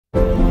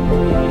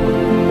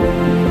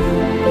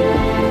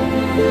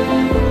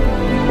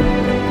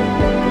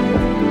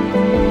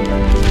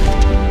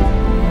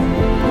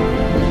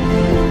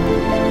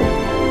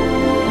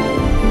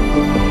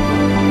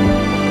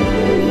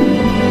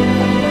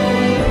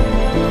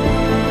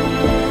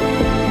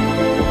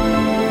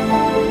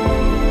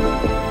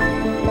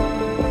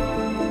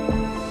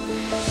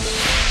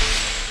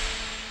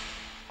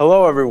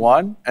Hello,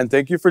 everyone, and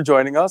thank you for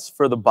joining us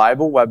for the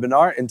Bible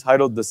webinar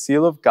entitled The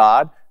Seal of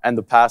God and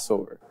the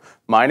Passover.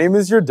 My name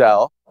is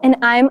Yurdel. And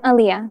I'm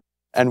Aliyah.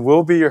 And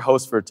we'll be your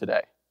host for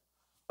today.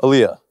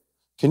 Aliyah,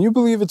 can you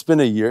believe it's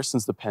been a year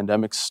since the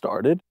pandemic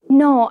started?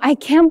 No, I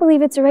can't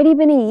believe it's already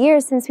been a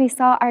year since we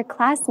saw our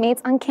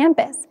classmates on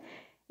campus.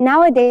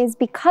 Nowadays,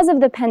 because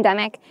of the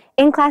pandemic,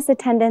 in-class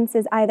attendance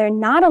is either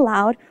not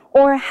allowed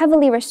or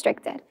heavily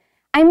restricted.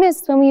 I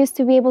missed when we used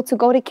to be able to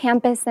go to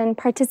campus and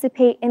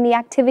participate in the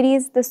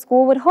activities the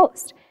school would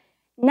host.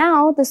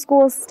 Now, the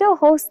schools still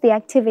host the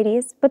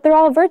activities, but they're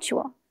all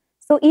virtual.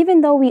 So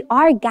even though we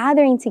are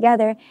gathering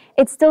together,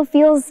 it still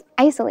feels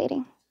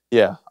isolating.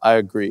 Yeah, I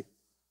agree.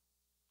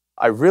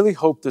 I really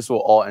hope this will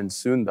all end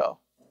soon, though.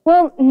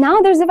 Well, now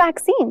there's a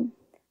vaccine.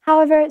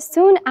 However,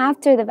 soon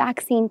after the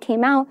vaccine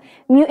came out,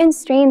 mutant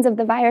strains of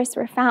the virus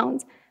were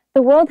found.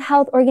 The World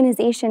Health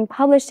Organization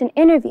published an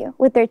interview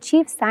with their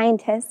chief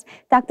scientist,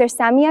 Dr.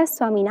 Samia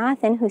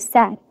Swaminathan, who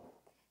said,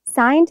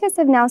 "Scientists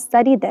have now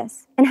studied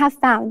this and have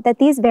found that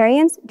these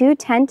variants do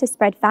tend to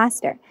spread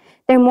faster.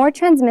 They're more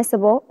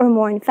transmissible or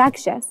more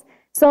infectious.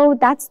 So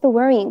that's the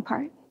worrying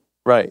part."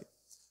 Right.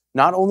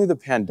 Not only the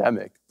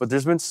pandemic, but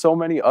there's been so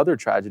many other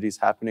tragedies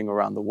happening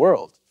around the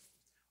world.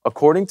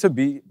 According to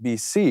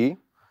BBC,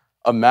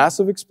 a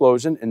massive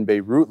explosion in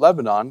Beirut,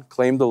 Lebanon,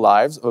 claimed the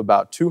lives of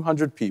about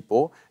 200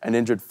 people and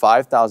injured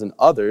 5,000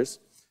 others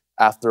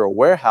after a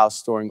warehouse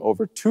storing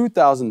over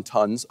 2,000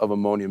 tons of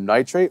ammonium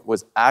nitrate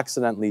was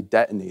accidentally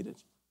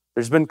detonated.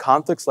 There's been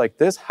conflicts like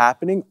this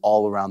happening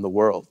all around the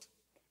world.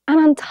 And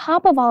on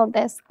top of all of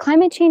this,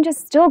 climate change is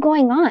still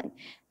going on.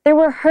 There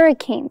were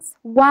hurricanes,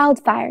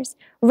 wildfires,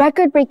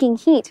 record-breaking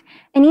heat,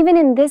 and even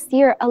in this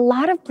year, a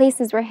lot of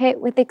places were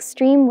hit with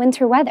extreme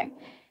winter weather.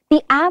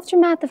 The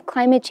aftermath of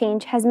climate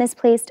change has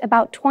misplaced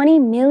about 20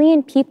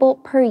 million people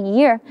per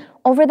year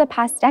over the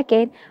past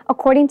decade,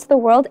 according to the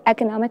World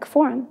Economic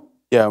Forum.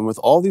 Yeah, and with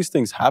all these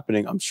things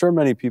happening, I'm sure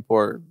many people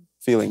are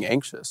feeling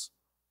anxious.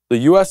 The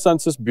U.S.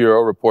 Census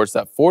Bureau reports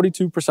that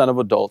 42% of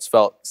adults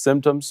felt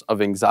symptoms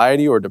of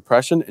anxiety or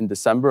depression in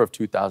December of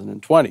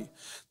 2020.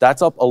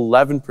 That's up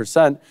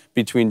 11%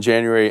 between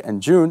January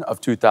and June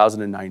of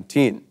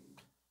 2019.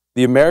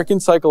 The American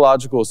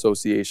Psychological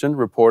Association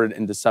reported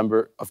in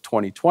December of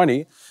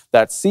 2020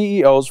 that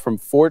CEOs from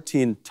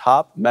 14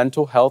 top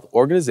mental health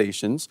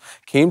organizations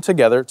came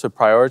together to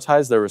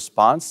prioritize their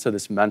response to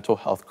this mental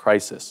health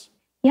crisis.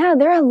 Yeah,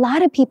 there are a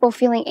lot of people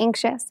feeling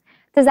anxious.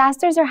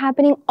 Disasters are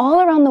happening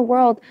all around the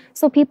world,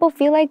 so people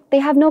feel like they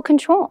have no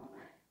control.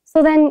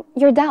 So then,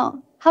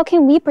 Yurdel, how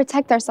can we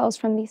protect ourselves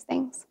from these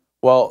things?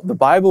 Well, the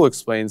Bible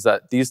explains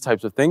that these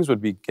types of things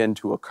would begin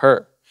to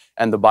occur.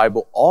 And the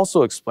Bible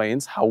also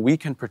explains how we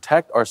can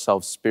protect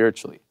ourselves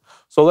spiritually.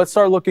 So let's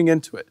start looking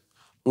into it.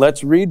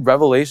 Let's read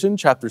Revelation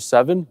chapter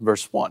 7,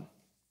 verse 1.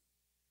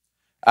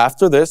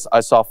 "After this,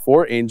 I saw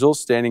 4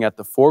 angels standing at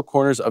the 4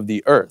 corners of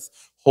the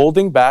earth,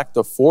 holding back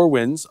the 4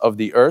 winds of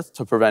the earth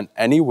to prevent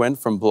any wind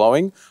from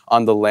blowing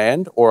on the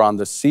land or on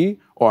the sea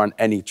or on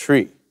any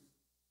tree.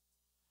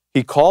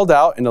 He called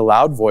out in a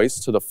loud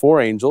voice to the 4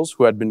 angels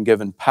who had been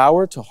given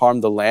power to harm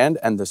the land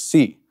and the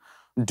sea.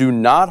 'Do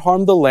not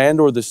harm the land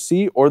or the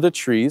sea or the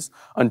trees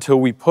until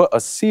we put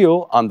a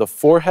seal on the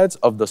foreheads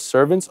of the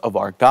servants of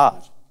our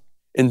God.'"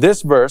 In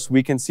this verse,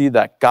 we can see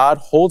that God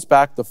holds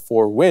back the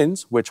 4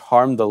 winds which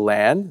harm the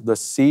land, the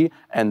sea,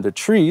 and the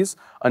trees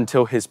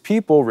until his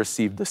people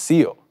receive the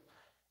seal.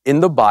 In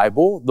the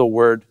Bible, the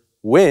word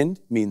wind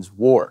means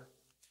war.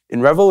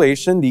 In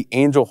Revelation, the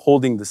angel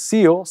holding the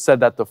seal said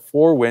that the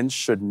 4 winds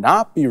should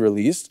not be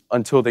released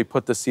until they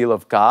put the seal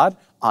of God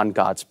on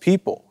God's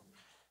people.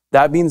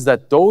 That means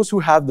that those who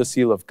have the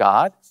seal of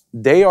God,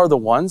 they are the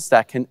ones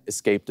that can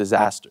escape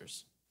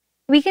disasters.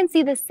 We can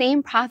see the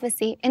same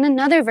prophecy in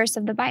another verse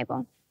of the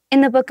Bible.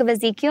 In the book of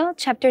Ezekiel,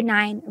 chapter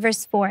 9,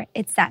 verse 4,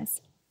 it says,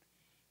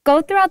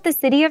 "Go throughout the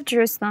city of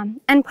Jerusalem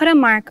and put a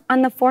mark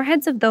on the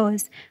foreheads of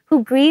those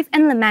who grieve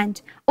and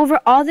lament over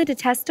all the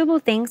detestable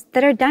things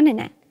that are done in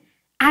it."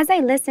 As I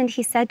listened,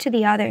 he said to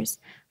the others,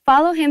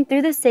 "Follow him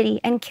through the city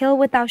and kill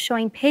without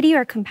showing pity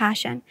or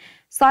compassion.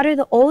 Slaughter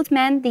the old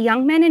men, the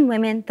young men and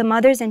women, the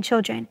mothers and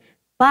children.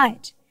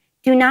 But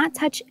do not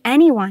touch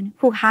anyone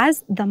who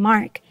has the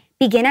mark.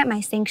 Begin at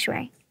my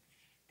sanctuary."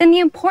 Then the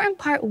important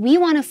part we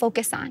want to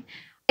focus on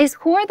is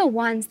who are the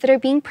ones that are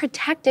being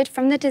protected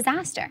from the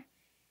disaster.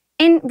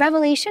 In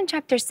Revelation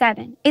chapter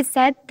 7, it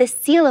said the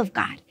seal of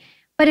God.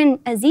 But in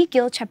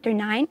Ezekiel chapter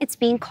 9, it's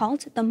being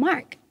called the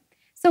mark.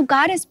 So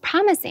God is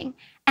promising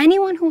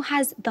anyone who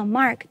has the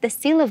mark, the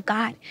seal of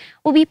God,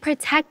 will be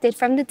protected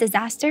from the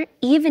disaster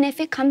even if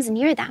it comes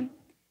near them.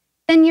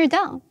 Then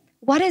Yurdel,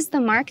 what is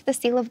the mark, the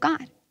seal of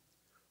God?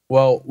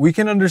 Well, we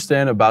can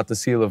understand about the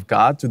seal of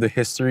God through the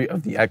history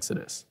of the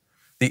Exodus.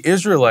 The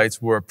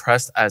Israelites were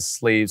oppressed as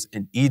slaves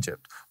in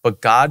Egypt, but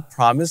God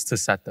promised to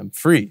set them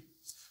free.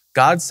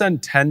 God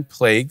sent 10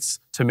 plagues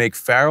to make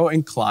Pharaoh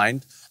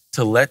inclined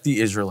to let the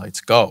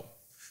Israelites go.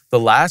 The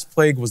last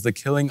plague was the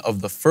killing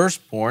of the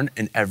firstborn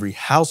in every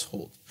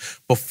household.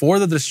 Before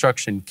the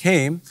destruction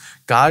came,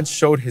 God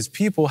showed his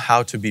people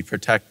how to be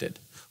protected.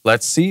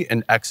 Let's see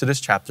in Exodus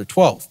chapter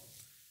 12.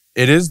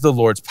 It is the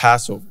Lord's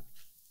Passover.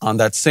 On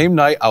that same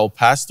night, I will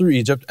pass through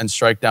Egypt and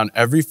strike down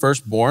every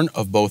firstborn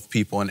of both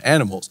people and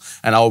animals,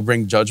 and I will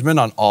bring judgment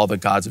on all the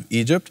gods of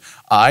Egypt.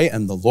 I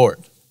am the Lord.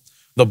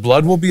 The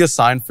blood will be a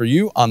sign for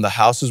you on the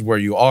houses where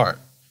you are.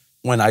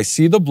 When I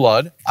see the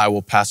blood, I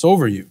will pass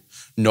over you.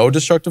 No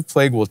destructive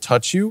plague will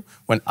touch you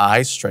when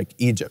I strike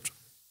Egypt.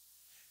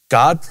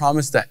 God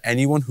promised that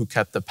anyone who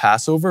kept the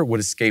Passover would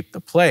escape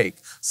the plague,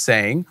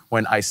 saying,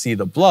 when I see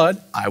the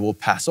blood, I will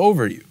pass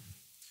over you.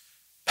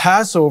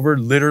 Passover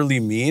literally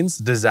means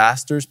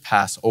disasters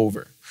pass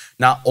over.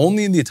 Not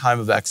only in the time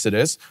of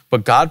Exodus,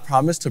 but God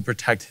promised to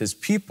protect his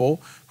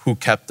people who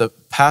kept the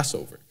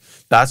Passover.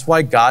 That's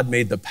why God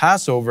made the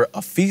Passover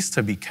a feast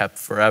to be kept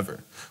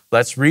forever.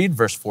 Let's read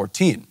verse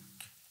 14.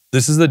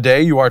 This is the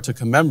day you are to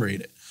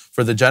commemorate it.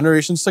 For the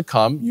generations to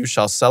come, you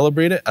shall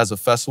celebrate it as a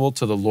festival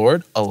to the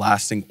Lord, a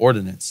lasting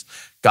ordinance.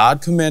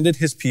 God commanded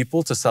his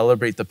people to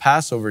celebrate the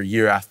Passover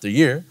year after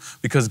year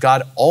because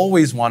God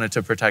always wanted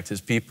to protect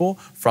his people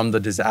from the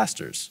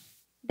disasters.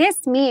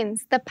 This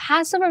means the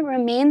Passover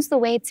remains the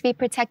way to be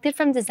protected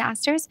from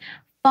disasters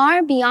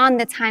far beyond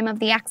the time of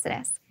the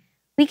Exodus.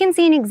 We can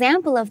see an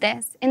example of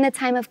this in the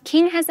time of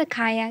King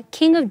Hezekiah,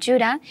 king of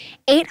Judah,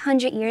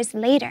 800 years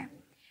later.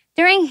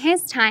 During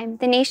his time,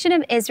 the nation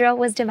of Israel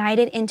was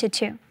divided into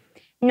two,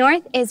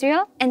 North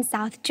Israel and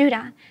South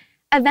Judah.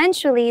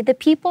 Eventually, the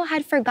people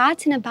had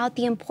forgotten about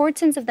the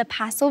importance of the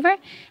Passover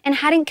and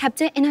hadn't kept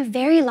it in a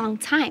very long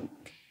time.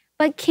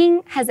 But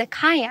King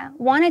Hezekiah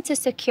wanted to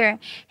secure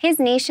his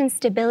nation's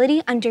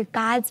stability under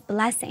God's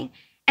blessing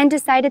and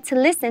decided to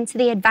listen to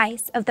the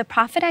advice of the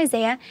prophet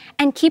Isaiah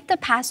and keep the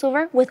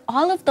Passover with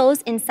all of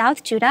those in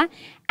South Judah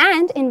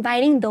and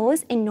inviting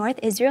those in North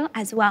Israel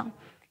as well.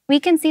 We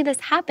can see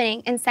this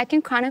happening in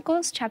 2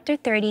 Chronicles chapter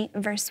 30,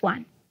 verse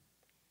 1.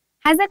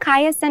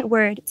 Hezekiah sent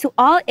word to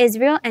all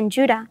Israel and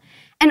Judah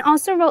and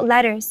also wrote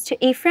letters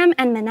to Ephraim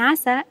and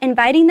Manasseh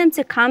inviting them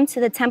to come to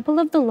the temple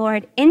of the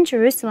Lord in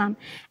Jerusalem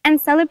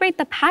and celebrate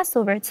the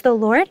Passover to the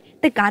Lord,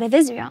 the God of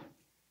Israel.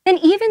 Then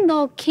even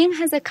though King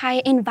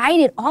Hezekiah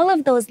invited all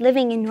of those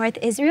living in North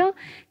Israel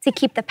to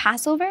keep the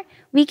Passover,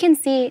 we can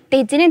see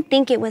they didn't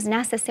think it was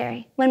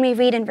necessary when we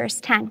read in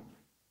verse 10.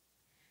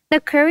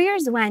 The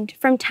couriers went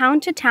from town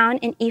to town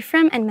in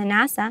Ephraim and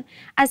Manasseh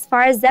as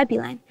far as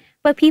Zebulun,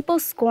 but people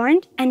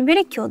scorned and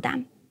ridiculed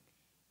them.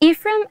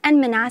 Ephraim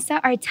and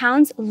Manasseh are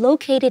towns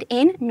located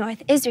in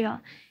North Israel.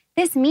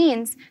 This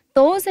means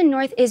those in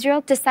North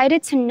Israel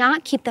decided to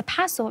not keep the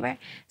Passover,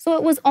 so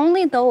it was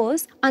only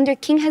those under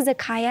King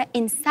Hezekiah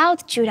in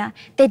South Judah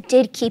that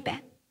did keep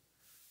it.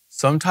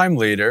 Sometime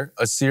later,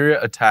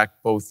 Assyria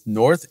attacked both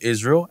North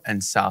Israel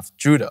and South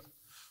Judah,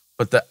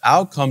 but the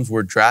outcomes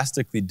were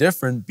drastically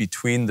different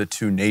between the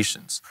two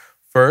nations.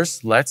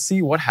 First, let's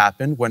see what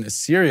happened when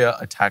Assyria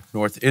attacked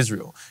North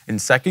Israel in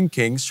 2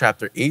 Kings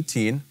chapter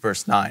 18,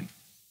 verse 9.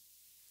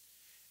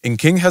 In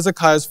King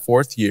Hezekiah's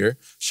 4th year,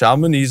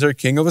 Shalmaneser,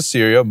 king of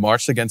Assyria,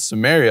 marched against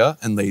Samaria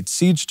and laid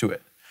siege to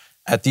it.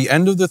 At the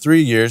end of the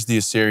 3 years, the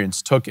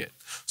Assyrians took it.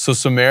 So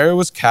Samaria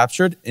was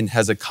captured in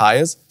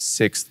Hezekiah's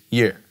 6th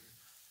year.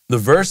 The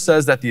verse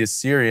says that the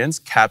Assyrians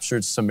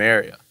captured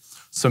Samaria.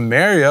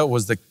 Samaria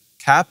was the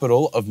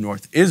capital of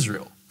North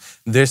Israel.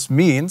 This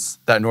means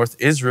that North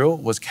Israel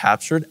was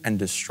captured and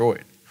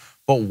destroyed.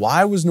 But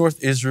why was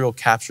North Israel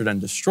captured and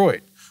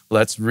destroyed?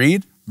 Let's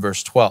read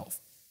verse 12.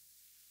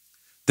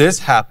 This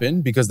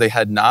happened because they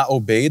had not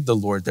obeyed the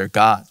Lord their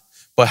God,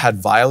 but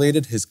had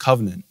violated his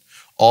covenant,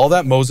 all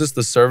that Moses,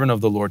 the servant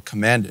of the Lord,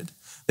 commanded.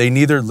 They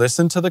neither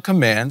listened to the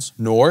commands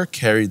nor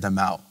carried them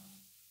out.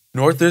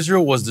 North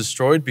Israel was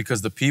destroyed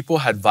because the people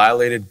had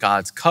violated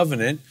God's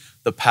covenant,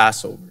 the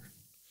Passover.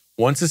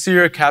 Once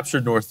Assyria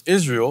captured North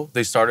Israel,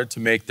 they started to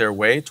make their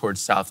way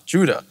towards South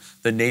Judah,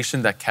 the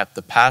nation that kept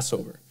the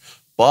Passover.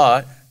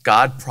 But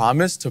God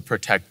promised to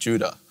protect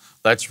Judah.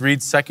 Let's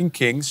read 2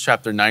 Kings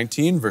chapter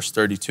 19, verse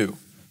 32.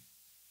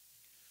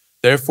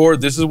 Therefore,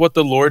 this is what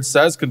the Lord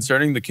says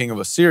concerning the king of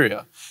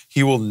Assyria.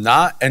 He will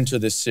not enter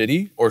this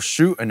city or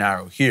shoot an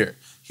arrow here.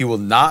 He will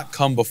not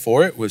come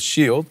before it with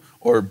shield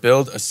or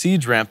build a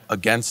siege ramp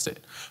against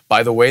it.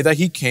 By the way that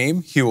he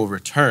came, he will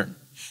return.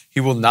 He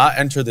will not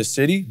enter the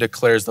city,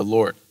 declares the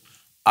Lord.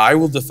 I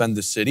will defend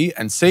the city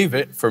and save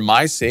it for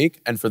my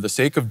sake and for the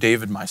sake of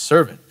David, my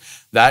servant.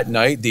 That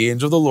night, the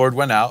angel of the Lord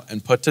went out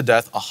and put to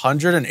death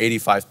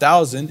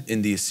 185,000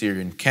 in the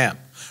Assyrian camp.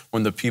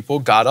 When the people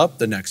got up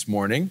the next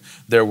morning,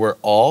 there were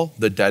all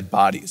the dead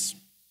bodies.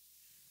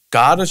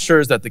 God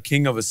assures that the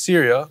king of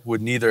Assyria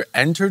would neither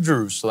enter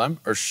Jerusalem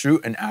or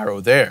shoot an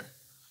arrow there.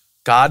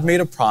 God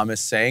made a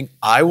promise saying,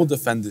 I will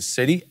defend the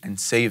city and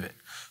save it.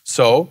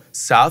 So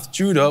South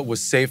Judah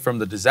was saved from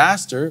the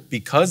disaster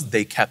because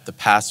they kept the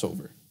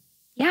Passover.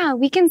 Yeah,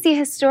 we can see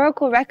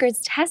historical records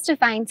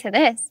testifying to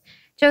this.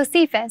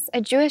 Josephus,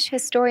 a Jewish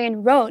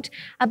historian, wrote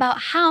about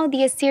how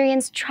the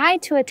Assyrians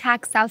tried to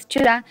attack South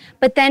Judah,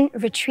 but then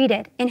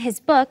retreated in his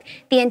book,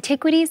 The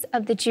Antiquities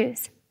of the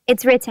Jews.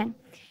 It's written,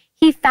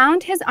 he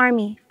found his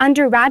army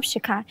under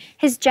Rabshakeh,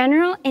 his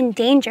general, in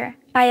danger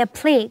by a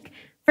plague,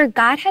 for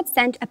God had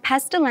sent a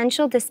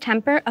pestilential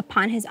distemper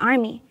upon his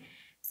army.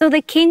 So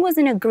the king was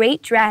in a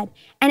great dread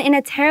and in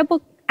a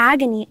terrible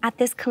agony at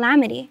this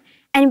calamity.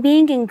 And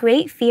being in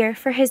great fear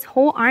for his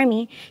whole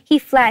army, he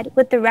fled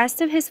with the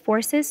rest of his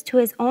forces to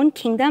his own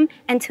kingdom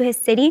and to his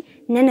city,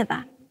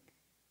 Nineveh.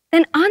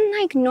 Then,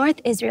 unlike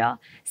North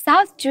Israel,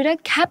 South Judah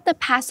kept the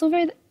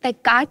Passover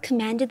that God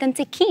commanded them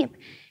to keep.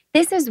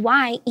 This is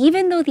why,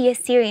 even though the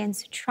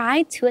Assyrians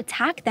tried to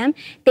attack them,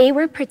 they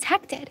were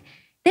protected.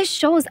 This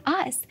shows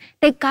us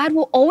that God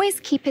will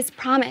always keep his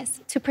promise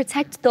to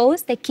protect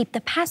those that keep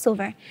the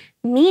Passover,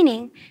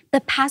 meaning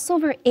the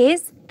Passover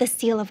is the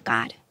seal of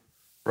God.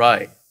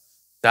 Right.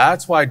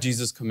 That's why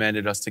Jesus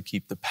commanded us to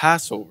keep the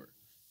Passover,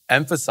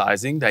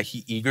 emphasizing that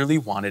he eagerly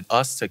wanted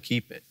us to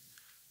keep it.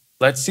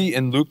 Let's see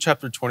in Luke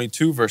chapter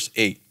 22, verse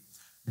 8.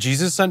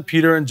 Jesus sent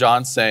Peter and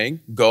John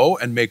saying, "Go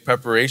and make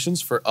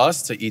preparations for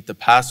us to eat the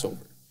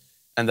Passover."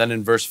 And then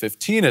in verse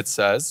 15 it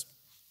says,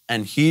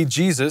 "And he,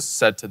 Jesus,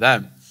 said to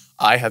them,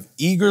 I have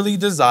eagerly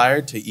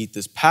desired to eat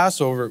this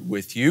Passover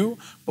with you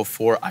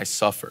before I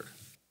suffer."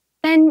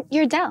 Then,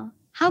 Yurdel,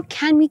 how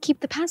can we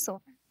keep the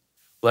Passover?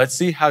 Let's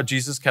see how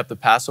Jesus kept the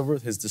Passover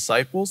with his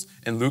disciples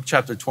in Luke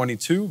chapter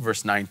 22,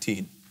 verse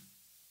 19.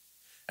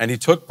 "And he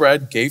took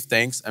bread, gave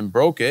thanks, and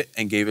broke it,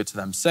 and gave it to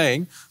them,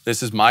 saying,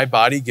 'This is my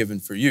body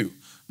given for you.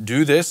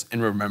 Do this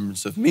in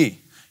remembrance of me.'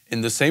 In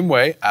the same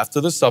way,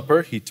 after the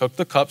supper, he took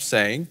the cup,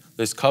 saying,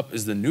 'This cup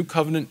is the new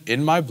covenant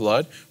in my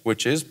blood,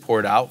 which is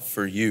poured out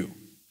for you.'"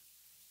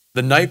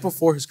 The night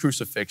before his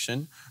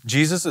crucifixion,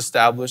 Jesus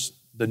established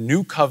the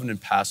new covenant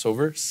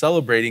Passover,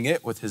 celebrating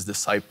it with his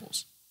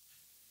disciples.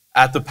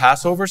 At the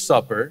Passover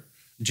supper,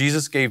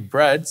 Jesus gave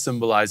bread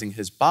symbolizing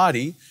his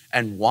body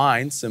and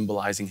wine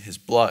symbolizing his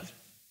blood.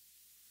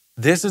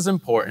 This is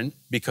important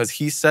because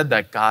he said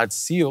that God's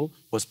seal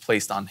was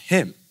placed on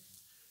him.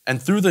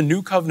 And through the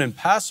new covenant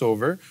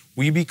Passover,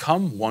 we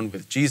become one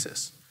with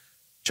Jesus.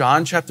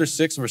 John chapter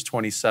 6, verse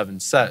 27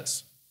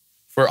 says,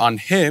 "For on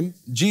him,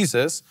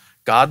 Jesus,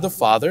 God the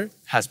Father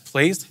has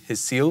placed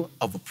his seal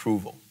of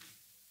approval."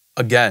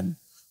 Again,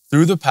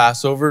 through the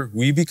Passover,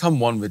 we become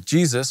one with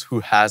Jesus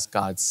who has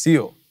God's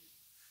seal.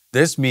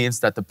 This means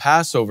that the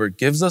Passover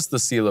gives us the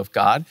seal of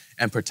God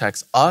and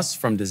protects us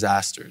from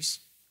disasters.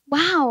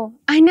 Wow,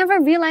 I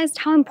never realized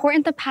how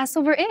important the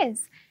Passover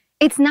is.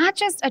 It's not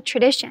just a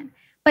tradition,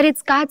 but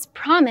it's God's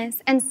promise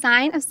and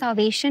sign of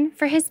salvation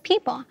for his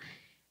people.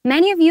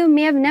 Many of you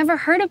may have never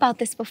heard about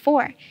this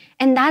before,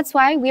 and that's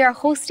why we are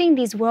hosting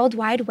these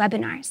worldwide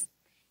webinars.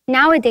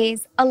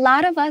 Nowadays, a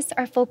lot of us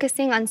are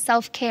focusing on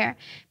self-care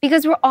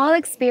because we're all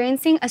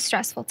experiencing a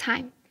stressful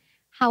time.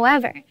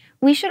 However,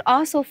 we should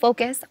also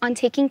focus on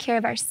taking care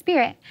of our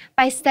spirit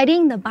by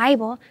studying the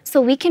Bible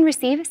so we can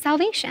receive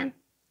salvation.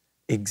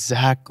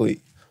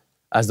 Exactly.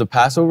 As the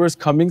Passover is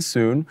coming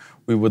soon,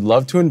 we would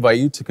love to invite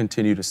you to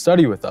continue to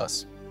study with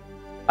us.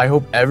 I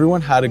hope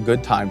everyone had a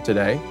good time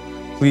today.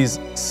 Please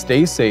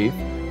stay safe,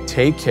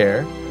 take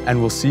care, and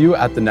we'll see you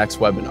at the next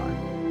webinar.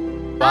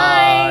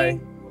 Bye.